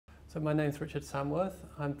So my name's Richard Samworth.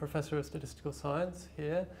 I'm Professor of Statistical Science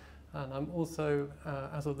here, and I'm also,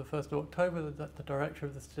 as of the 1st of October, the Director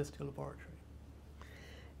of the Statistical Laboratory.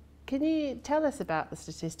 Can you tell us about the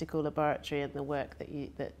Statistical Laboratory and the work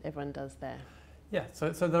that everyone does there? Yeah, so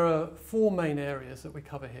there are four main areas that we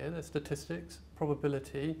cover here. There's statistics,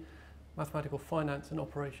 probability, mathematical finance, and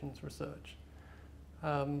operations research.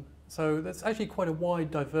 So there's actually quite a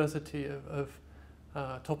wide diversity of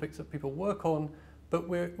topics that people work on, but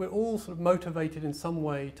we're all sort of motivated in some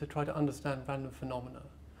way to try to understand random phenomena.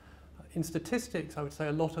 In statistics, I would say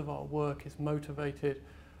a lot of our work is motivated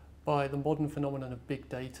by the modern phenomenon of big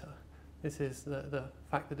data. This is the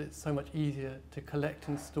fact that it's so much easier to collect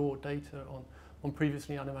and store data on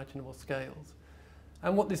previously unimaginable scales.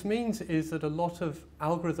 And what this means is that a lot of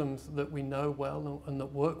algorithms that we know well and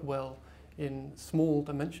that work well in small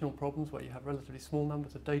dimensional problems where you have relatively small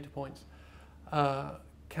numbers of data points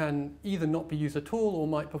can either not be used at all or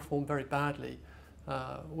might perform very badly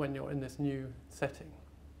when you're in this new setting.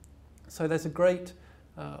 So there's a great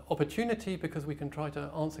opportunity because we can try to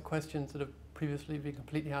answer questions that have previously been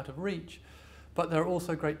completely out of reach, but there are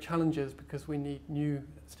also great challenges because we need new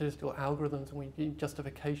statistical algorithms and we need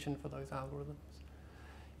justification for those algorithms.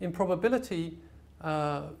 In probability,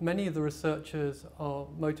 many of the researchers are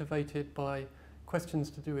motivated by questions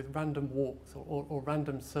to do with random walks or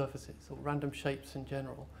random surfaces or random shapes in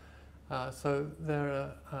general. So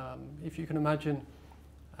there are, if you can imagine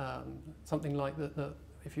something like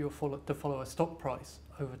if you were to follow a stock price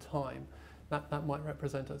over time, that might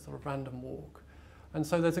represent a sort of random walk. And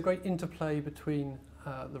so there's a great interplay between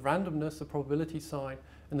the randomness, the probability side,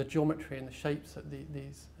 and the geometry and the shapes that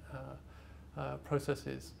these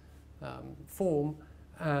processes form.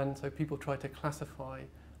 And so people try to classify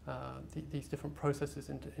these different processes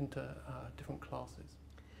into different classes.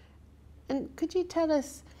 And could you tell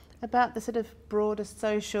us about the sort of broader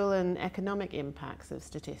social and economic impacts of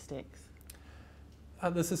statistics?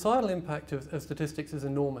 The societal impact of statistics is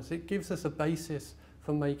enormous. It gives us a basis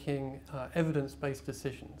for making evidence-based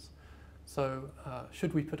decisions. So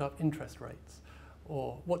should we put up interest rates?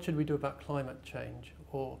 Or what should we do about climate change?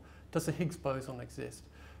 Or does the Higgs boson exist?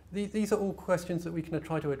 These are all questions that we can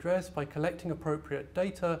try to address by collecting appropriate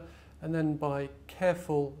data and then by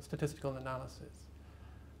careful statistical analysis.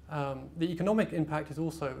 The economic impact is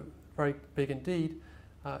also very big indeed.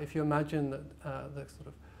 If you imagine that the sort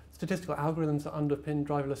of statistical algorithms that underpin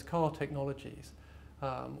driverless car technologies,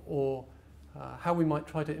 or how we might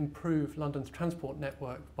try to improve London's transport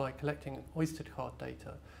network by collecting Oyster card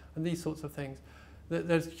data, and these sorts of things.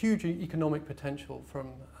 There's huge economic potential from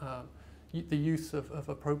the use of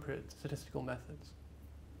appropriate statistical methods.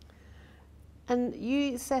 And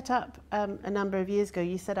you set up, a number of years ago,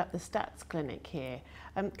 you set up the Stats Clinic here.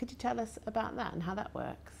 Could you tell us about that and how that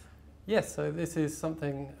works? Yes, so this is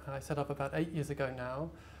something I set up about 8 years ago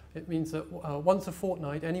now. It means that once a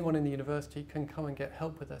fortnight, anyone in the university can come and get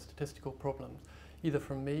help with their statistical problems, either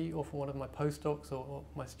from me or from one of my postdocs or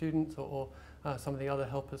my students or some of the other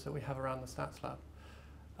helpers that we have around the Stats Lab.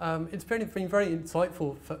 It's been very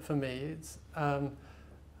insightful for me. It's,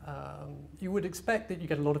 you would expect that you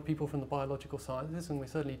get a lot of people from the biological sciences, and we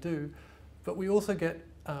certainly do, but we also get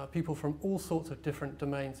people from all sorts of different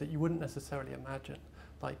domains that you wouldn't necessarily imagine,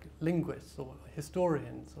 like linguists or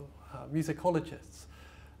historians or musicologists.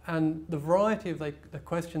 And the variety of the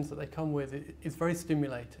questions that they come with is very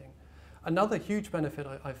stimulating. Another huge benefit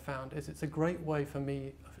I've found is it's a great way for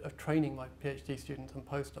me of training my PhD students and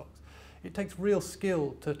postdocs. It takes real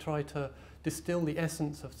skill to try to distill the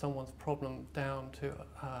essence of someone's problem down to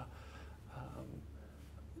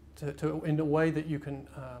in a way that you can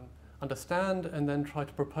understand and then try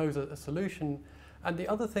to propose a solution. And the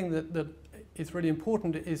other thing that is really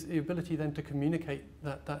important is the ability then to communicate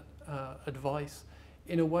that advice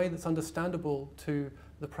in a way that's understandable to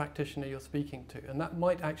the practitioner you're speaking to. And that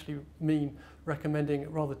might actually mean recommending a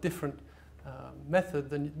rather different method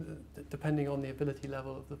depending on the ability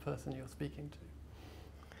level of the person you're speaking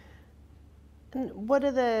to. And what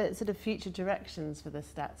are the sort of future directions for the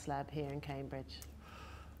Stats Lab here in Cambridge?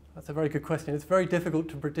 That's a very good question. It's very difficult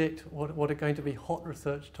to predict what are going to be hot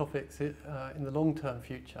research topics in the long-term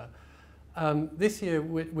future. This year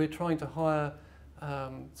we're trying to hire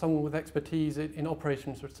someone with expertise in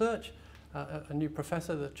operations research, a new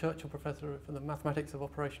professor, the Churchill Professor for the Mathematics of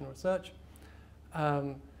Operational Research.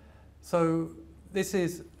 So this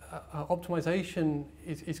is, optimization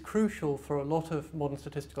is crucial for a lot of modern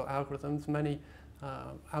statistical algorithms. Many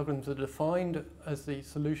algorithms are defined as the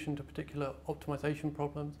solution to particular optimization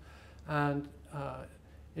problems. And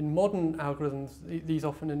in modern algorithms, these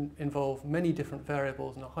often involve many different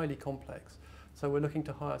variables and are highly complex. So we're looking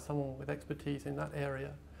to hire someone with expertise in that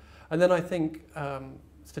area. And then I think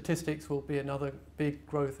statistics will be another big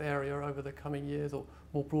growth area over the coming years, or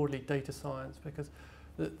more broadly data science, because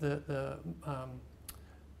the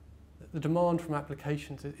demand from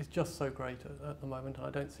applications is just so great at the moment, and I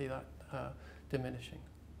don't see that diminishing.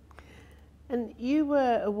 And you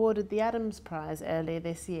were awarded the Adams Prize earlier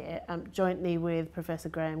this year, jointly with Professor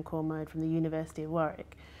Graham Cormode from the University of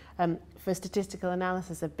Warwick, for statistical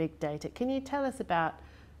analysis of big data. Can you tell us about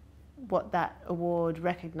what that award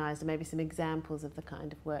recognised, and maybe some examples of the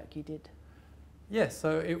kind of work you did? Yes,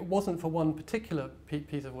 so it wasn't for one particular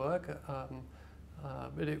piece of work,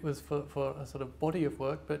 but it was for a sort of body of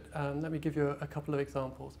work. But let me give you a couple of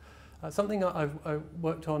examples. Something I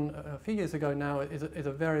worked on a few years ago now is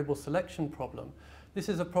a variable selection problem. This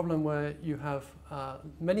is a problem where you have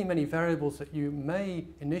many variables that you may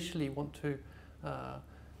initially want to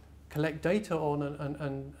collect data on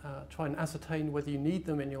and try and ascertain whether you need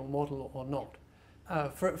them in your model or not.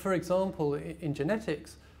 For example, in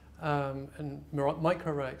genetics and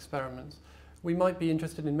microarray experiments, we might be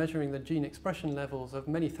interested in measuring the gene expression levels of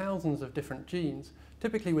many thousands of different genes,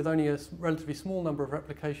 typically with only a relatively small number of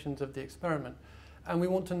replications of the experiment. And we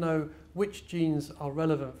want to know which genes are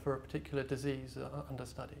relevant for a particular disease under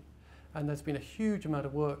study. And there's been a huge amount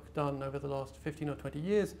of work done over the last 15 or 20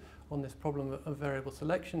 years on this problem of variable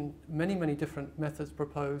selection. Many different methods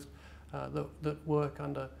proposed that work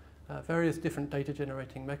under various different data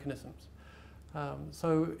generating mechanisms.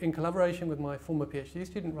 So in collaboration with my former PhD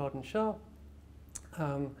student, Raden Shah,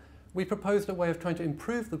 we proposed a way of trying to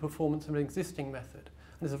improve the performance of an existing method.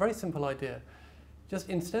 And it's a very simple idea. Just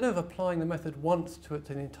instead of applying the method once to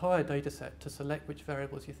an entire data set to select which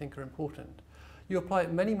variables you think are important, you apply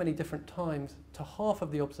it many different times to half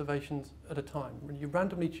of the observations at a time. You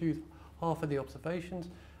randomly choose half of the observations,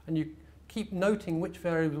 and you keep noting which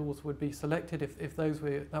variables would be selected if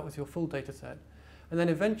that was your full data set. And then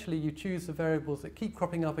eventually you choose the variables that keep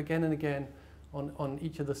cropping up again and again on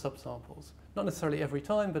each of the subsamples. Not necessarily every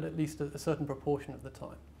time, but at least a certain proportion of the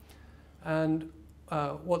time. And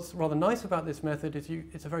what's rather nice about this method is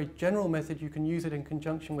it's a very general method. You can use it in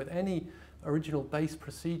conjunction with any original base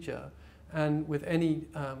procedure and with any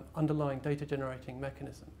underlying data generating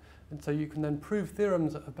mechanism. And so you can then prove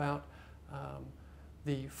theorems about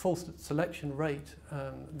the false selection rate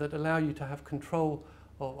that allow you to have control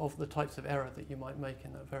of the types of error that you might make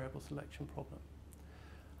in that variable selection problem.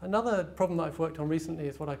 Another problem that I've worked on recently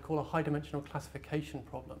is what I call a high-dimensional classification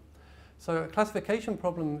problem. So a classification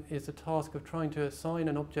problem is a task of trying to assign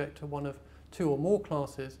an object to one of two or more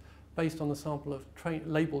classes based on the sample of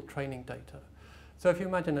labeled training data. So if you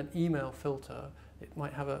imagine an email filter, it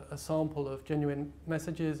might have a sample of genuine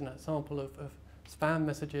messages and a sample of spam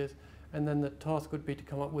messages, and then the task would be to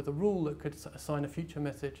come up with a rule that could assign a future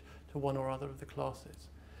message to one or other of the classes.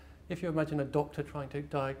 If you imagine a doctor trying to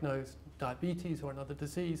diagnose diabetes or another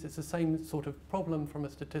disease, it's the same sort of problem from a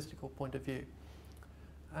statistical point of view.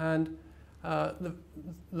 And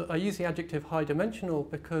I use the adjective high dimensional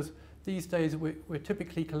because these days we're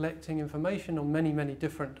typically collecting information on many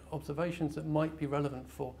different observations that might be relevant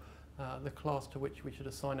for the class to which we should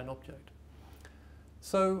assign an object.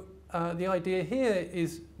 So the idea here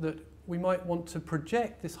is that we might want to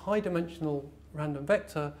project this high dimensional random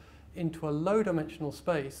vector into a low dimensional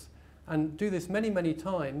space and do this many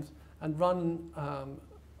times and run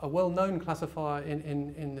a well-known classifier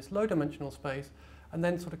in this low dimensional space, and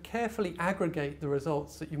then sort of carefully aggregate the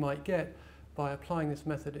results that you might get by applying this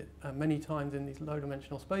method many times in these low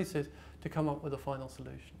dimensional spaces to come up with a final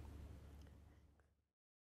solution.